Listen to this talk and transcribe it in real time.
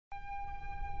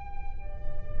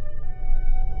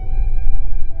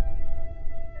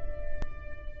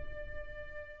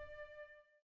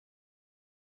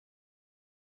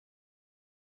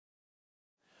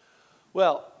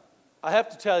Well, I have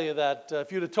to tell you that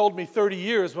if you'd have told me 30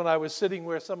 years when I was sitting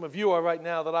where some of you are right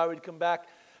now that I would come back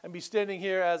and be standing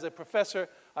here as a professor,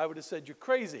 I would have said, you're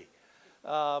crazy.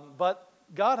 But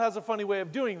God has a funny way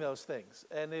of doing those things,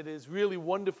 and it is really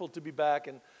wonderful to be back,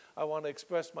 and I want to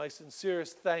express my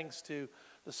sincerest thanks to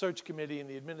the search committee and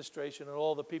the administration and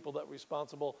all the people that were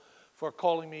responsible for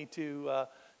calling me to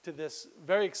this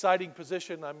very exciting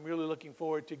position. I'm really looking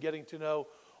forward to getting to know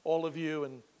all of you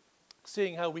and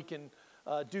seeing how we can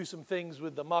do some things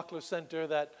with the Mockler Center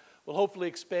that will hopefully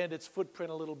expand its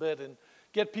footprint a little bit and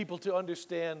get people to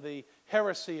understand the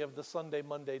heresy of the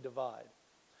Sunday-Monday divide.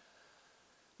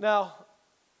 Now,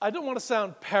 I don't want to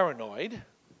sound paranoid,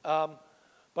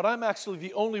 but I'm actually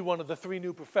the only one of the 3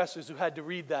 new professors who had to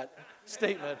read that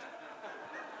statement.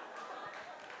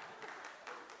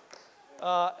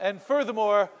 And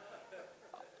furthermore,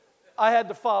 I had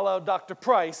to follow Dr.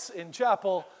 Price in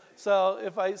chapel, so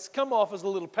if I come off as a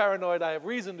little paranoid, I have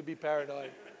reason to be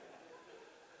paranoid.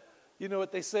 You know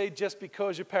what they say, just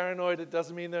because you're paranoid, it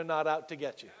doesn't mean they're not out to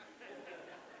get you.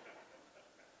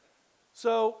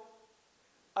 So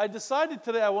I decided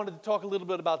today I wanted to talk a little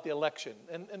bit about the election.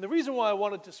 And the reason why I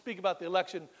wanted to speak about the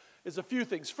election is a few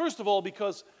things. First of all,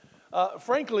 because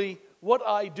frankly, what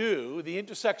I do, the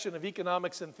intersection of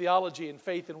economics and theology and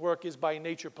faith and work, is by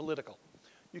nature political.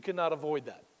 You cannot avoid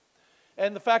that.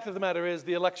 And the fact of the matter is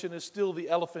the election is still the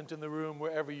elephant in the room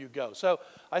wherever you go. So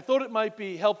I thought it might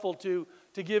be helpful to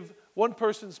give one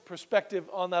person's perspective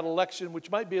on that election,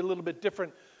 which might be a little bit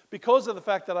different because of the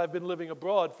fact that I've been living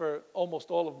abroad for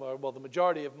almost all of my, well, the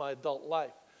majority of my adult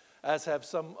life, as have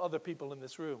some other people in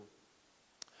this room.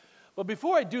 But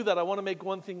before I do that, I want to make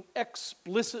one thing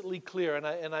explicitly clear,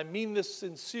 and I mean this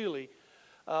sincerely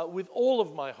with all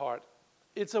of my heart.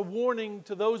 It's a warning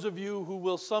to those of you who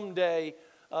will someday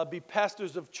be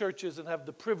pastors of churches and have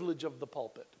the privilege of the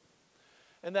pulpit.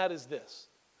 And that is this: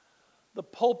 the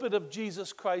pulpit of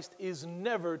Jesus Christ is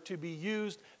never to be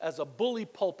used as a bully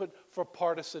pulpit for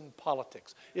partisan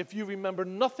politics. If you remember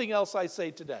nothing else I say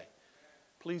today,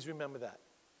 please remember that.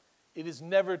 It is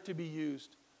never to be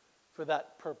used for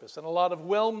that purpose. And a lot of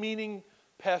well-meaning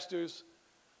pastors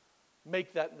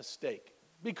make that mistake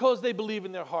because they believe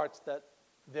in their hearts that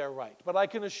they're right. But I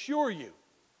can assure you,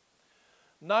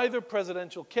 neither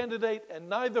presidential candidate and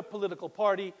neither political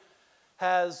party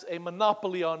has a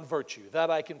monopoly on virtue.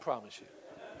 That I can promise you.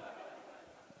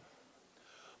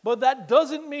 But that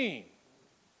doesn't mean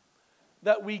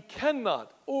that we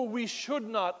cannot, or we should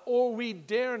not, or we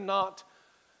dare not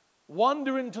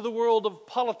wander into the world of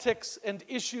politics and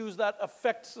issues that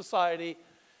affect society.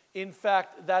 In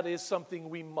fact, that is something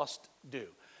we must do.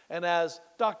 And as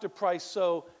Dr. Price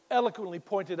so eloquently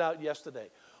pointed out yesterday,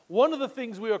 one of the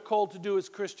things we are called to do as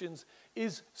Christians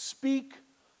is speak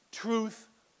truth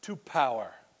to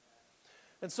power.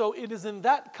 And so it is in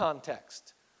that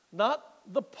context, not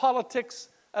the politics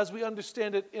as we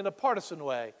understand it in a partisan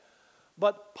way,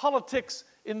 but politics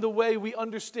in the way we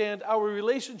understand our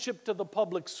relationship to the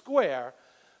public square,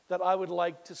 that I would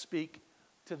like to speak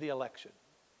to the election.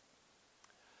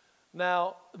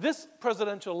 Now, this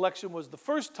presidential election was the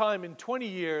first time in 20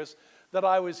 years that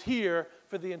I was here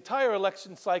for the entire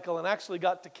election cycle and actually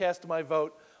got to cast my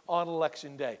vote on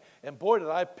Election Day. And boy, did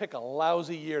I pick a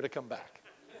lousy year to come back.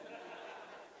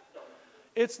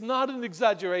 It's not an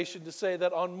exaggeration to say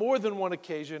that on more than one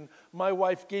occasion, my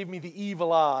wife gave me the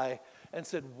evil eye and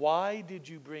said, "Why did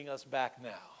you bring us back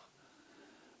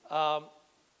now?"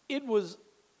 It was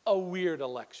a weird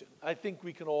election. I think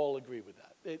we can all agree with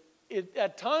that.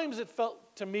 At times, it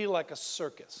felt to me like a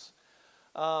circus.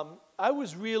 I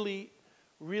was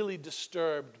really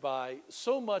disturbed by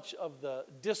so much of the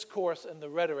discourse and the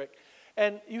rhetoric.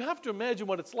 And you have to imagine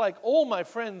what it's like. All my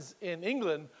friends in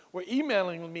England were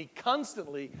emailing me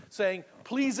constantly saying,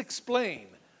 "Please explain,"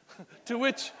 to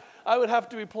which I would have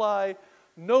to reply,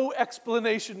 "No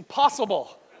explanation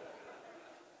possible."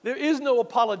 There is no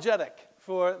apologetic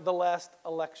for the last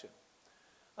election.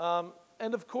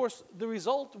 And of course, the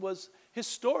result was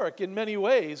historic in many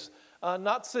ways.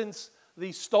 Not since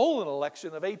the stolen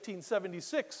election of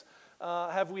 1876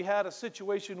 have we had a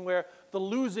situation where the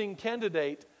losing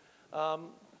candidate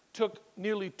took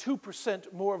nearly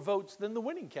 2% more votes than the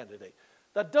winning candidate.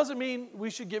 That doesn't mean we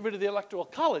should get rid of the Electoral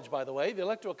College, by the way. The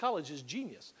Electoral College is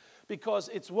genius because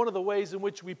it's one of the ways in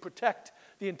which we protect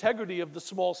the integrity of the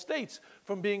small states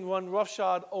from being run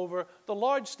roughshod over the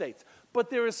large states. But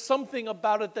there is something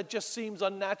about it that just seems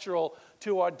unnatural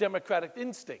to our democratic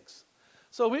instincts.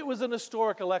 So it was an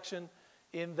historic election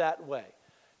in that way.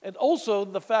 And also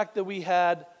the fact that we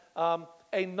had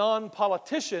a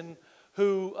non-politician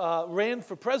who ran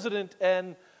for president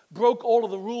and broke all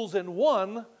of the rules and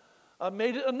won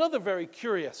made it another very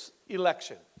curious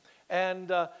election.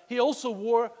 And he also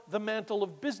wore the mantle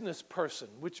of business person,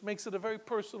 which makes it a very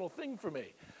personal thing for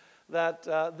me, that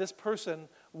this person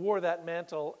wore that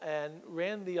mantle and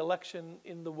ran the election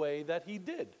in the way that he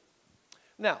did.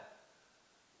 Now,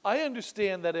 I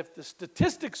understand that if the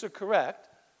statistics are correct,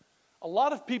 a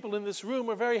lot of people in this room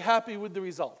are very happy with the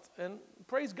result, and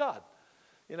praise God.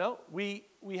 You know, we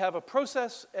have a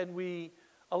process, and we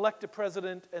elect a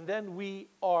president, and then we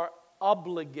are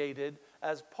obligated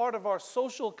as part of our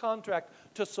social contract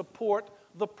to support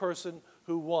the person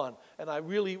who won. And I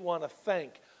really want to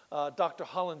thank Dr.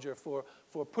 Hollinger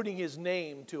for putting his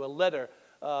name to a letter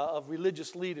of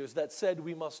religious leaders that said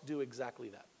we must do exactly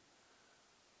that.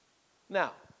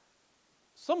 Now,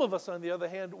 some of us, on the other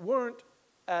hand, weren't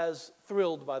as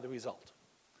thrilled by the result.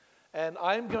 And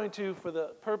I'm going to, for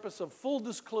the purpose of full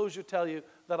disclosure, tell you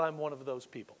that I'm one of those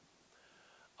people.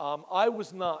 I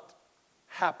was not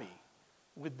happy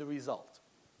with the result.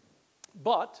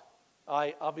 But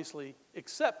I obviously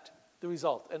accept the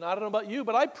result. And I don't know about you,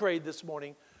 but I prayed this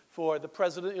morning for the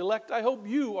president-elect. I hope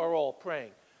you are all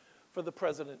praying for the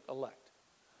president-elect.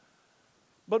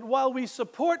 But while we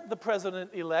support the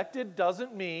president-elect, it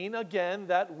doesn't mean, again,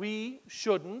 that we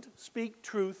shouldn't speak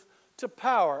truth to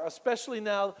power, especially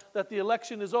now that the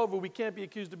election is over. We can't be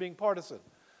accused of being partisan.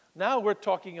 Now we're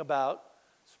talking about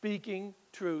speaking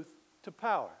truth to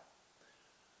power.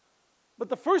 But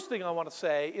the first thing I want to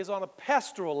say is on a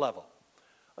pastoral level,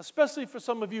 especially for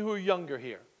some of you who are younger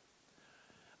here.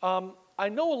 I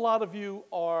know a lot of you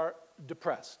are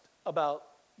depressed about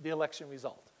the election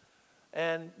result,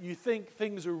 and you think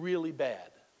things are really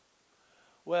bad.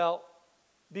 Well,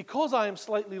 because I am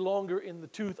slightly longer in the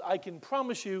tooth, I can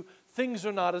promise you things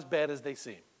are not as bad as they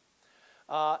seem.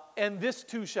 And this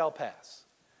too shall pass.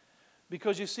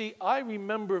 Because you see, I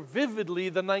remember vividly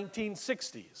the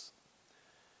 1960s.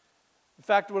 In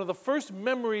fact, one of the first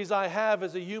memories I have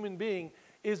as a human being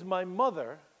is my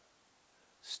mother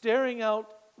staring out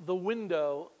the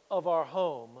window of our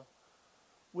home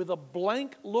with a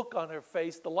blank look on her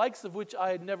face, the likes of which I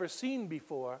had never seen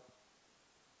before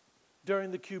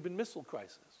during the Cuban Missile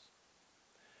Crisis.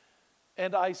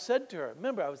 And I said to her,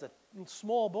 remember, I was a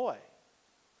small boy.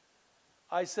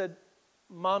 I said,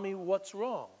 "Mommy, what's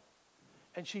wrong?"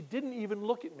 And she didn't even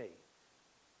look at me.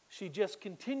 She just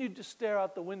continued to stare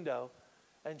out the window.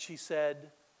 And she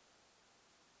said,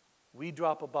 "We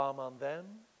drop a bomb on them,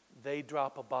 they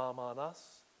drop a bomb on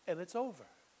us, and it's over."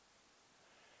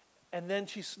 And then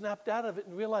she snapped out of it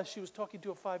and realized she was talking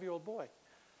to a 5-year-old boy.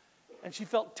 And she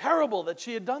felt terrible that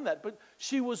she had done that, but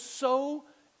she was so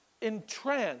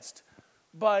entranced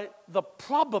by the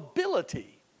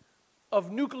probability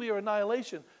of nuclear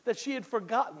annihilation that she had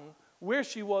forgotten where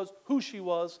she was, who she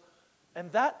was,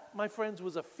 and that, my friends,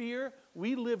 was a fear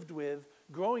we lived with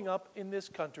growing up in this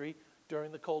country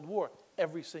during the Cold War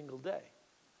every single day.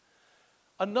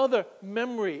 Another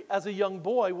memory as a young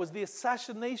boy was the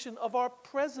assassination of our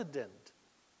president.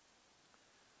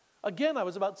 Again, I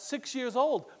was about 6 years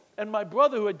old, and my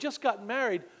brother, who had just gotten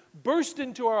married, burst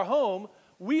into our home.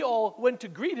 We all went to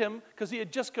greet him because he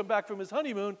had just come back from his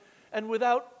honeymoon, and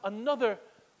without another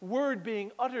word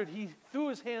being uttered, he threw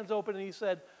his hands open and he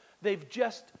said, "They've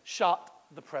just shot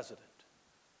the president."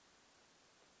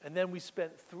 And then we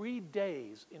spent 3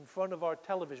 days in front of our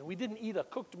television. We didn't eat a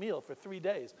cooked meal for 3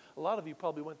 days. A lot of you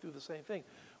probably went through the same thing.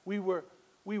 We were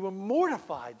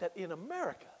mortified that in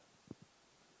America,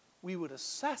 we would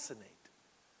assassinate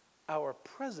our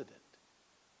president.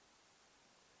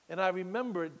 And I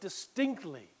remember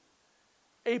distinctly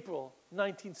April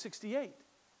 1968,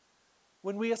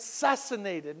 when we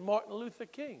assassinated Martin Luther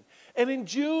King. And in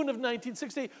June of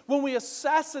 1968, when we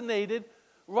assassinated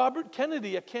Robert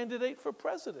Kennedy, a candidate for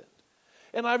president.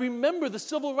 And I remember the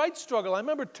civil rights struggle. I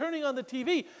remember turning on the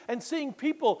TV and seeing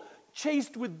people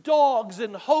chased with dogs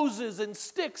and hoses and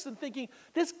sticks and thinking,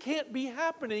 this can't be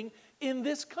happening in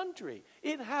this country.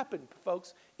 It happened,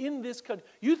 folks, in this country.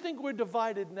 You think we're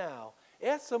divided now?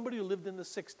 Ask somebody who lived in the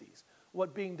 60s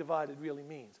what being divided really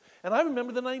means. And I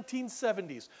remember the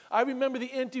 1970s. I remember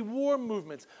the anti-war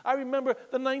movements. I remember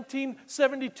the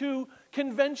 1972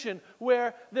 convention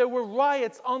where there were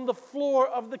riots on the floor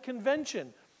of the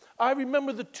convention. I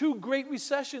remember the 2 great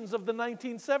recessions of the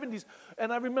 1970s.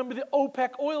 And I remember the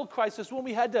OPEC oil crisis when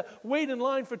we had to wait in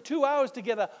line for 2 hours to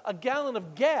get a gallon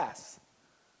of gas.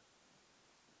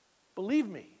 Believe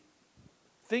me,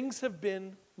 things have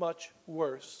been much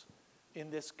worse in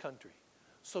this country.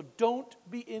 So don't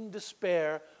be in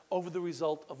despair over the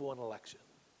result of one election.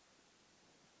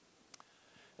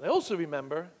 And I also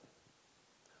remember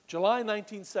July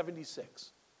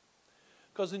 1976.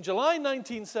 Because in July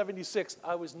 1976,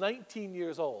 I was 19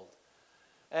 years old.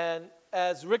 And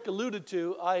as Rick alluded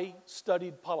to, I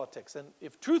studied politics. And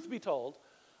if truth be told,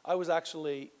 I was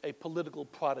actually a political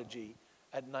prodigy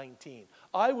at 19.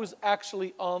 I was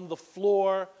actually on the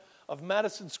floor of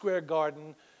Madison Square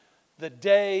Garden the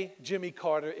day Jimmy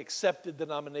Carter accepted the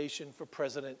nomination for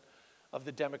president of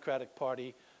the Democratic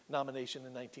Party nomination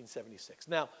in 1976.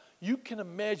 Now, you can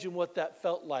imagine what that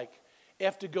felt like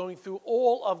after going through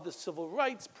all of the civil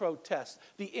rights protests,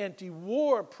 the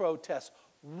anti-war protests,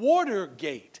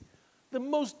 Watergate, the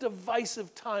most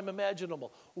divisive time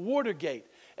imaginable, Watergate.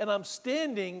 And I'm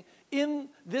standing in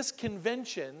this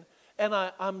convention, and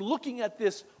I'm looking at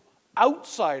this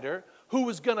outsider who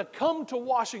was going to come to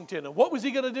Washington. And what was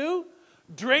he going to do?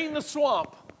 Drain the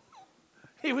swamp.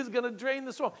 He was going to drain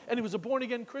the swamp. And he was a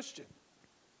born-again Christian.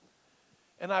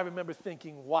 And I remember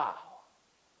thinking, wow,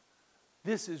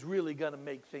 this is really going to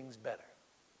make things better.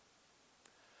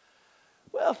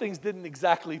 Well, things didn't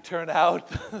exactly turn out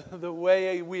the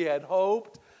way we had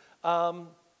hoped. But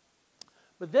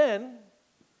then,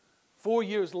 4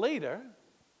 years later,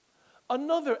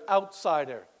 another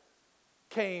outsider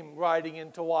came riding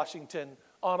into Washington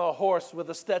on a horse with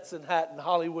a Stetson hat and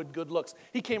Hollywood good looks.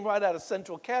 He came right out of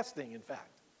Central Casting, in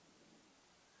fact.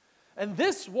 And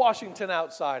this Washington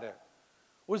outsider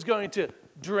was going to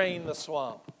drain the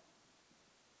swamp.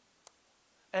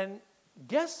 And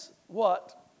guess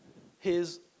what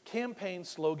his campaign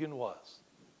slogan was?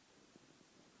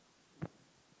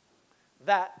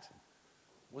 That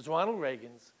was Ronald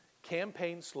Reagan's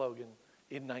campaign slogan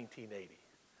in 1980.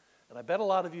 And I bet a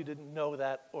lot of you didn't know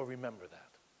that or remember that.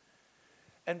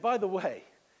 And by the way,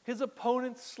 his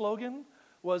opponent's slogan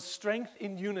was strength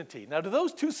in unity. Now, do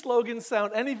those two slogans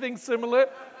sound anything similar?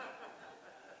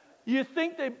 You'd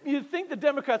think the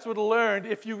Democrats would have learned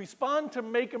if you respond to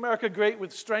Make America Great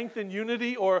with strength and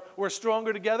unity or we're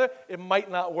stronger together, it might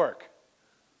not work.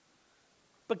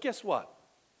 But guess what?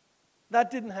 That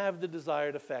didn't have the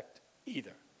desired effect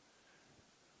either.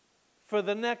 For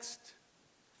the next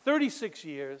 36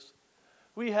 years,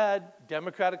 we had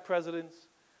Democratic presidents,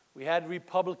 we had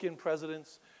Republican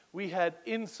presidents, we had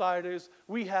insiders,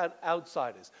 we had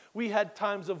outsiders. We had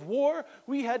times of war,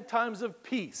 we had times of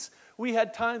peace. We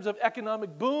had times of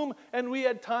economic boom, and we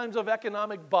had times of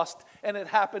economic bust, and it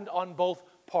happened on both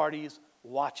parties'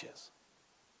 watches.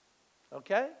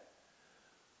 Okay?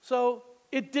 So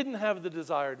it didn't have the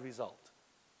desired result.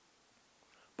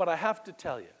 But I have to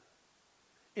tell you,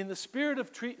 in the spirit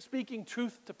of speaking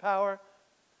truth to power,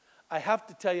 I have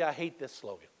to tell you I hate this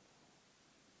slogan.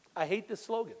 I hate this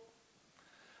slogan.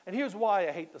 And here's why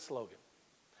I hate the slogan.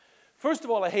 First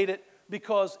of all, I hate it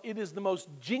because it is the most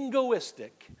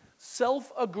jingoistic,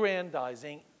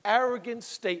 self-aggrandizing, arrogant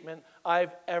statement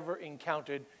I've ever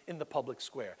encountered in the public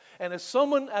square. And as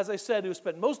someone, as I said, who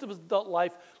spent most of his adult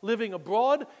life living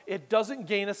abroad, it doesn't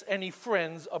gain us any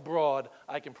friends abroad,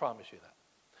 I can promise you that.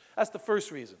 That's the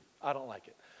first reason I don't like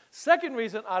it. Second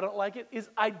reason I don't like it is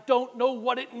I don't know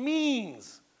what it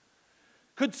means.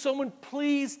 Could someone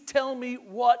please tell me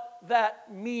what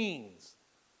that means?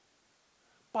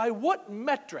 By what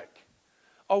metric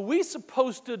are we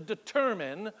supposed to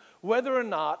determine whether or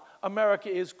not America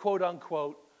is, quote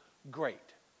unquote, great?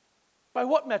 By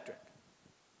what metric?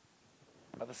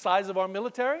 By the size of our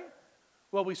military?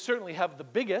 Well, we certainly have the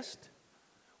biggest.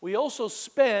 We also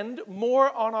spend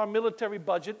more on our military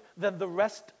budget than the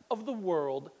rest of the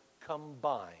world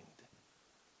combined.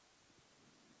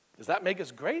 Does that make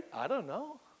us great? I don't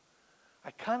know.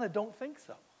 I kind of don't think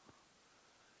so.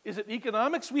 Is it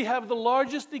economics? We have the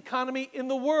largest economy in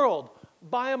the world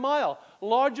by a mile,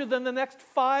 larger than the next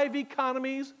 5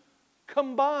 economies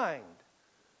combined.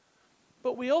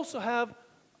 But we also have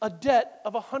a debt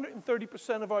of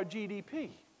 130% of our GDP.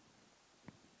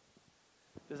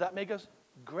 Does that make us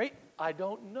great? I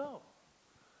don't know.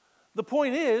 The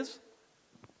point is,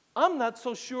 I'm not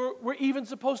so sure we're even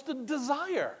supposed to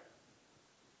desire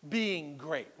being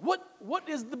great. What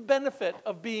is the benefit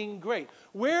of being great?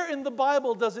 Where in the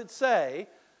Bible does it say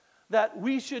that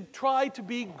we should try to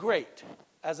be great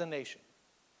as a nation?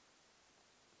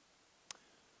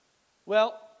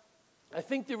 Well, I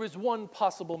think there is one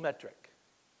possible metric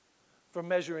for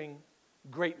measuring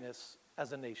greatness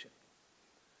as a nation.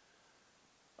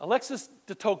 Alexis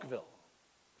de Tocqueville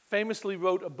famously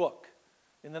wrote a book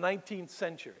in the 19th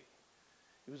century.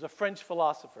 He was a French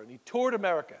philosopher, and he toured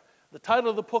America. The title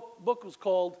of the book was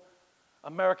called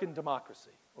American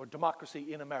Democracy, or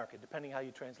Democracy in America, depending how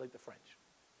you translate the French.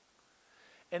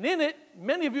 And in it,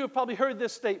 many of you have probably heard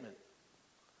this statement.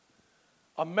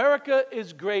 America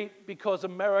is great because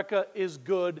America is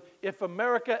good. If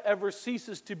America ever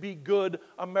ceases to be good,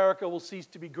 America will cease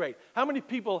to be great. How many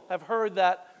people have heard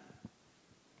that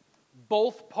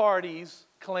Both parties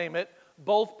claim it.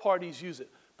 Both parties use it.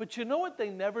 But you know what they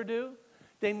never do?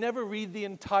 They never read the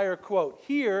entire quote.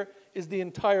 Here is the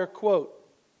entire quote.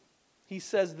 He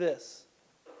says this: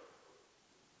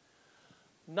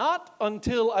 "Not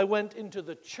until I went into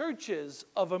the churches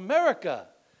of America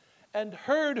and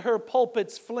heard her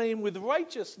pulpits flame with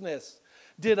righteousness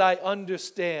did I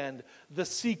understand the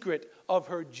secret of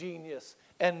her genius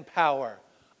and power.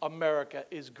 America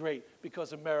is great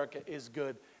because America is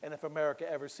good. And if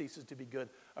America ever ceases to be good,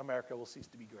 America will cease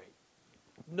to be great."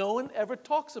 No one ever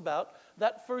talks about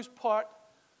that first part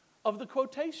of the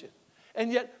quotation.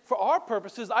 And yet, for our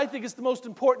purposes, I think it's the most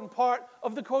important part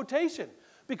of the quotation,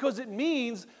 because it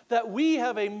means that we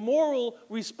have a moral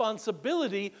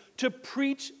responsibility to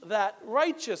preach that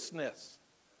righteousness.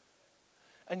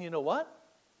 And you know what?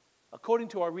 According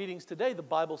to our readings today, the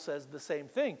Bible says the same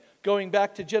thing. Going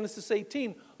back to Genesis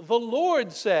 18, the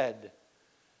Lord said,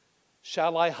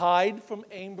 "Shall I hide from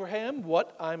Abraham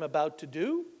what I'm about to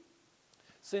do?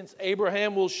 Since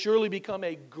Abraham will surely become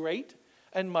a great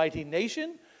and mighty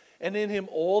nation, and in him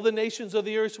all the nations of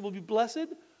the earth will be blessed.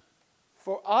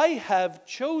 For I have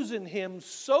chosen him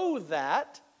so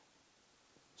that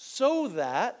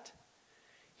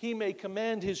he may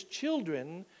command his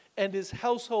children and his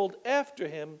household after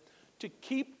him to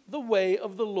keep the way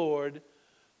of the Lord,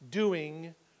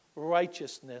 doing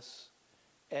righteousness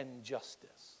and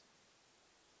justice."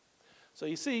 So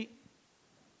you see,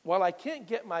 while I can't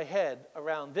get my head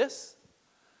around this,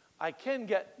 I can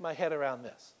get my head around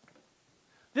this.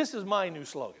 This is my new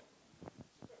slogan.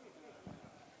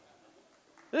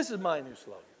 This is my new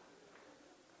slogan.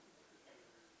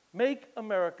 Make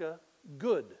America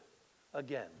good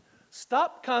again.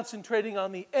 Stop concentrating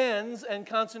on the ends and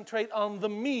concentrate on the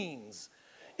means.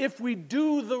 If we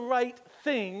do the right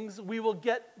things, we will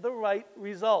get the right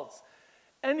results.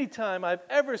 Anytime I've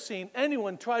ever seen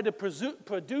anyone try to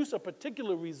produce a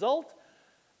particular result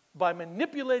by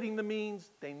manipulating the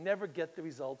means, they never get the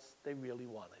results they really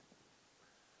wanted.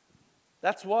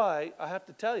 That's why I have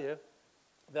to tell you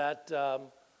that,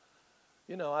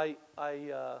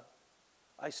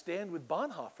 I stand with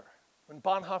Bonhoeffer when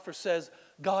Bonhoeffer says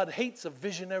God hates a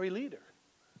visionary leader.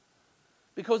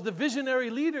 Because the visionary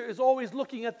leader is always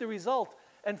looking at the result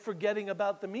and forgetting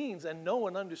about the means, and no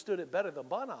one understood it better than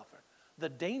Bonhoeffer, the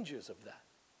dangers of that.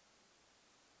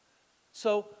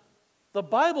 So the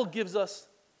Bible gives us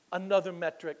another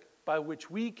metric by which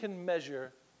we can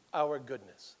measure our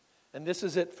goodness. And this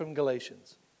is it from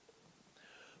Galatians.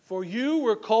 "For you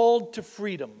were called to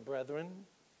freedom, brethren.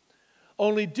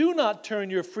 Only do not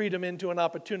turn your freedom into an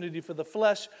opportunity for the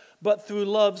flesh, but through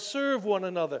love serve one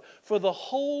another. For the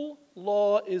whole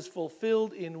law is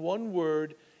fulfilled in one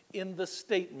word, in the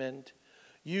statement,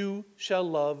 you shall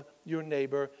love your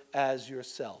neighbor as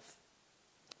yourself.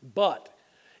 But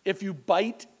if you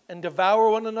bite and devour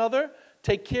one another,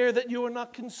 take care that you are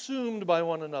not consumed by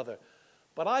one another.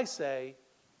 But I say,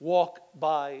 walk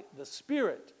by the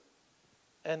Spirit,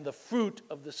 and the fruit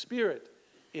of the Spirit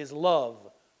is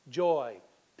love, joy,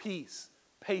 peace,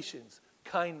 patience,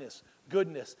 kindness,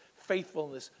 goodness,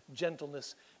 faithfulness,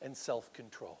 gentleness, and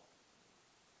self-control."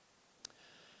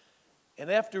 And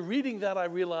after reading that, I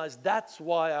realized that's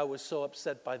why I was so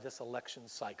upset by this election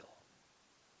cycle.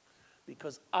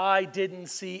 Because I didn't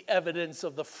see evidence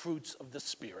of the fruits of the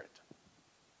Spirit.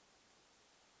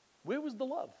 Where was the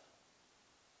love?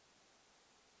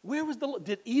 Where was the love?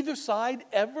 Did either side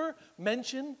ever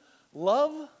mention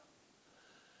love?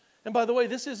 And by the way,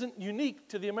 this isn't unique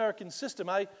to the American system.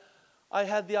 I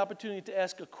had the opportunity to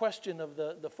ask a question of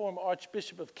the former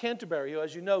Archbishop of Canterbury, who,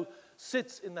 as you know,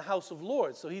 sits in the House of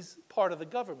Lords, so he's part of the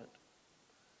government.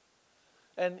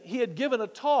 And he had given a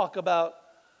talk about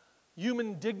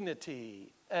human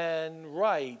dignity and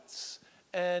rights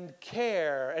and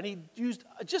care, and he used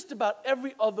just about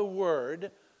every other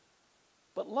word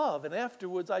but love. And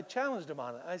afterwards, I challenged him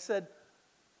on it. I said,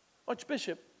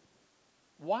 "Archbishop,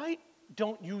 why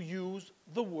don't you use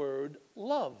the word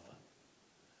love?"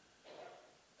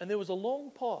 And there was a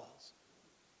long pause.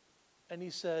 And he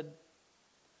said,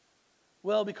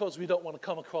 "Well, because we don't want to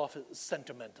come across as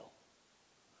sentimental."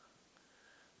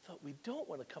 I thought, we don't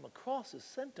want to come across as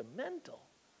sentimental.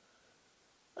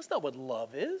 That's not what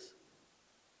love is.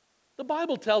 The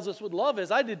Bible tells us what love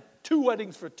is. I did 2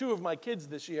 weddings for 2 of my kids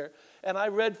this year, and I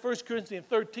read 1 Corinthians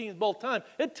 13 both times.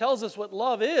 It tells us what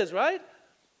love is, right?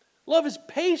 Love is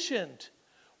patient.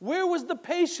 Where was the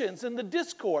patience in the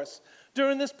discourse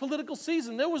during this political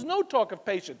season? There was no talk of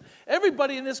patience.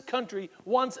 Everybody in this country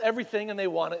wants everything, and they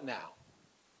want it now.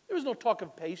 There was no talk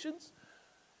of patience.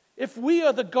 If we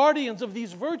are the guardians of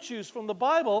these virtues from the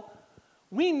Bible,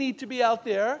 we need to be out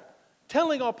there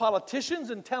telling our politicians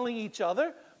and telling each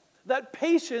other that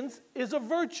patience is a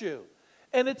virtue,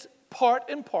 and it's part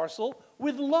and parcel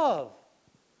with love.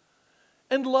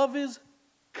 And love is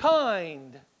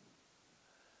kind.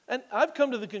 And I've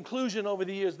come to the conclusion over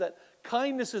the years that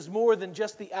kindness is more than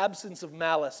just the absence of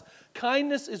malice.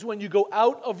 Kindness is when you go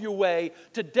out of your way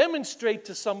to demonstrate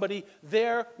to somebody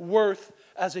their worth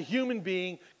as a human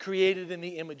being created in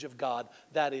the image of God.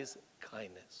 That is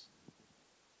kindness.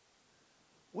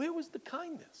 Where was the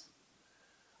kindness?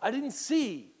 I didn't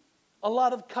see a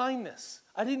lot of kindness.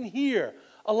 I didn't hear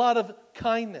a lot of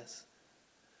kindness.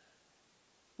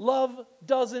 Love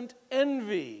doesn't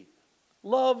envy.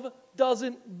 Love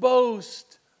doesn't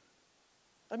boast.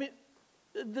 I mean,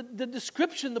 the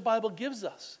description the Bible gives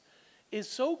us is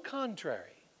so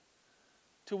contrary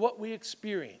to what we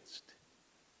experienced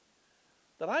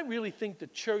that I really think the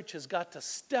church has got to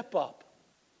step up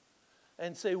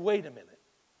and say, wait a minute.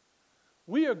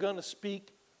 We are going to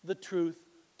speak the truth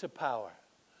to power.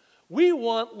 We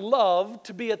want love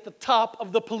to be at the top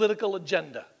of the political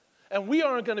agenda. And we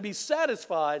aren't going to be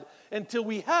satisfied until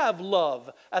we have love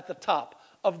at the top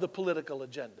of the political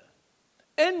agenda.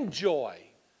 And joy.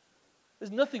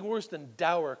 There's nothing worse than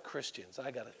dour Christians,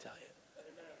 I got to tell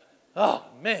you. Oh,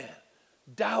 man.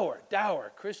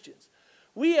 Dour Christians.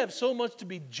 We have so much to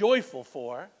be joyful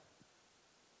for.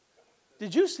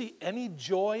 Did you see any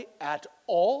joy at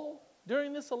all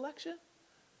during this election?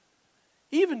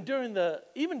 Even during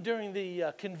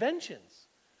the conventions.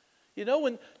 You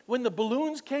know, when the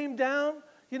balloons came down,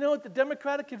 you know, at the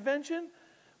Democratic convention,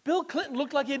 Bill Clinton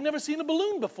looked like he had never seen a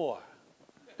balloon before.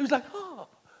 He was like, oh,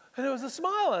 and there was a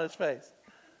smile on his face.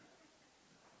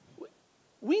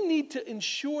 We need to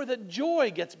ensure that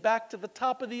joy gets back to the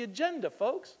top of the agenda,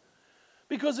 folks.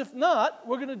 Because if not,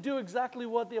 we're going to do exactly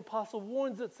what the apostle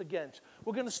warns us against.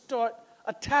 We're going to start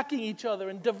attacking each other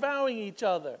and devouring each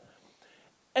other.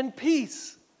 And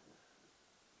peace.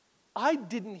 I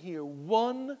didn't hear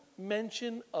one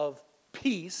mention of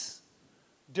peace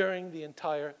during the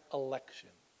entire election.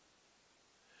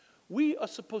 We are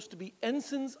supposed to be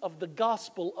ensigns of the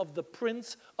gospel of the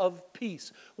Prince of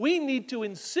Peace. We need to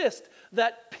insist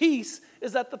that peace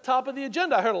is at the top of the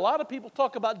agenda. I heard a lot of people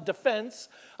talk about defense.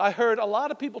 I heard a lot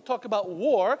of people talk about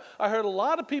war. I heard a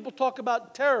lot of people talk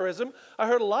about terrorism. I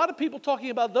heard a lot of people talking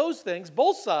about those things,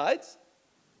 both sides.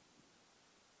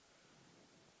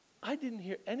 I didn't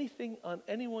hear anything on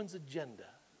anyone's agenda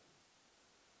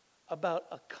about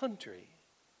a country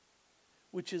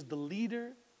which is the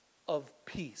leader of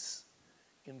peace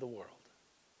in the world,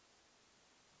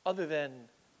 other than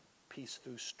peace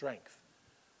through strength,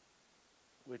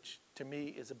 which to me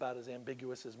is about as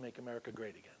ambiguous as Make America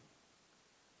Great Again.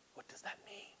 What does that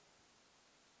mean?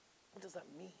 What does that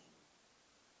mean?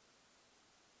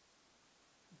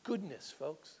 Goodness,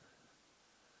 folks.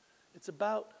 It's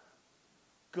about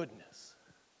goodness.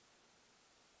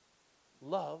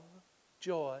 Love,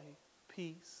 joy,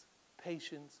 peace,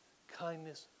 patience,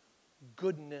 kindness,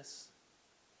 goodness,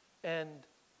 and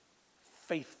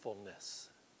faithfulness.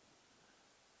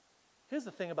 Here's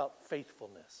the thing about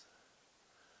faithfulness.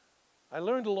 I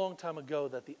learned a long time ago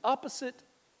that the opposite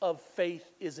of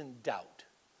faith isn't doubt.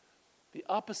 The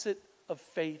opposite of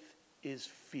faith is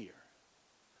fear.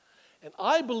 And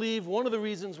I believe one of the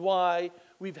reasons why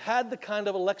we've had the kind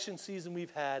of election season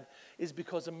we've had is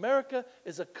because America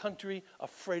is a country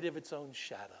afraid of its own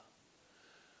shadow.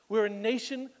 We're a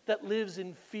nation that lives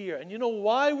in fear. And you know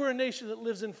why we're a nation that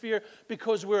lives in fear?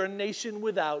 Because we're a nation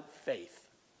without faith.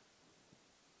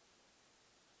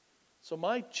 So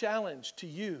my challenge to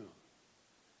you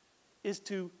is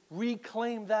to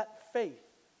reclaim that faith.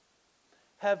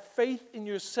 Have faith in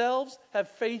yourselves, have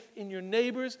faith in your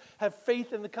neighbors, have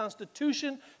faith in the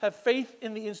Constitution, have faith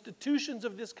in the institutions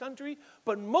of this country,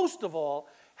 but most of all,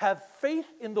 have faith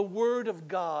in the Word of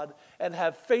God and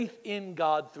have faith in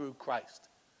God through Christ.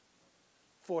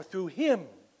 For through Him,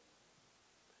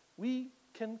 we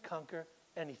can conquer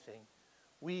anything.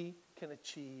 We can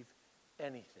achieve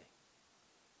anything.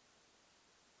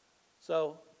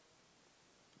 So,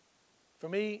 for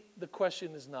me, the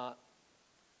question is not,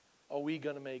 are we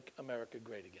going to make America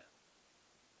great again?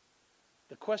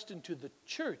 The question to the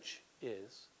church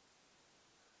is,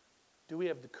 do we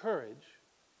have the courage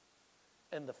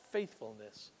and the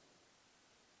faithfulness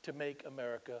to make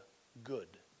America good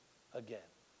again?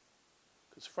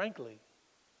 Because frankly,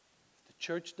 if the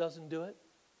church doesn't do it,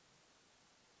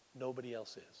 nobody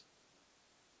else is.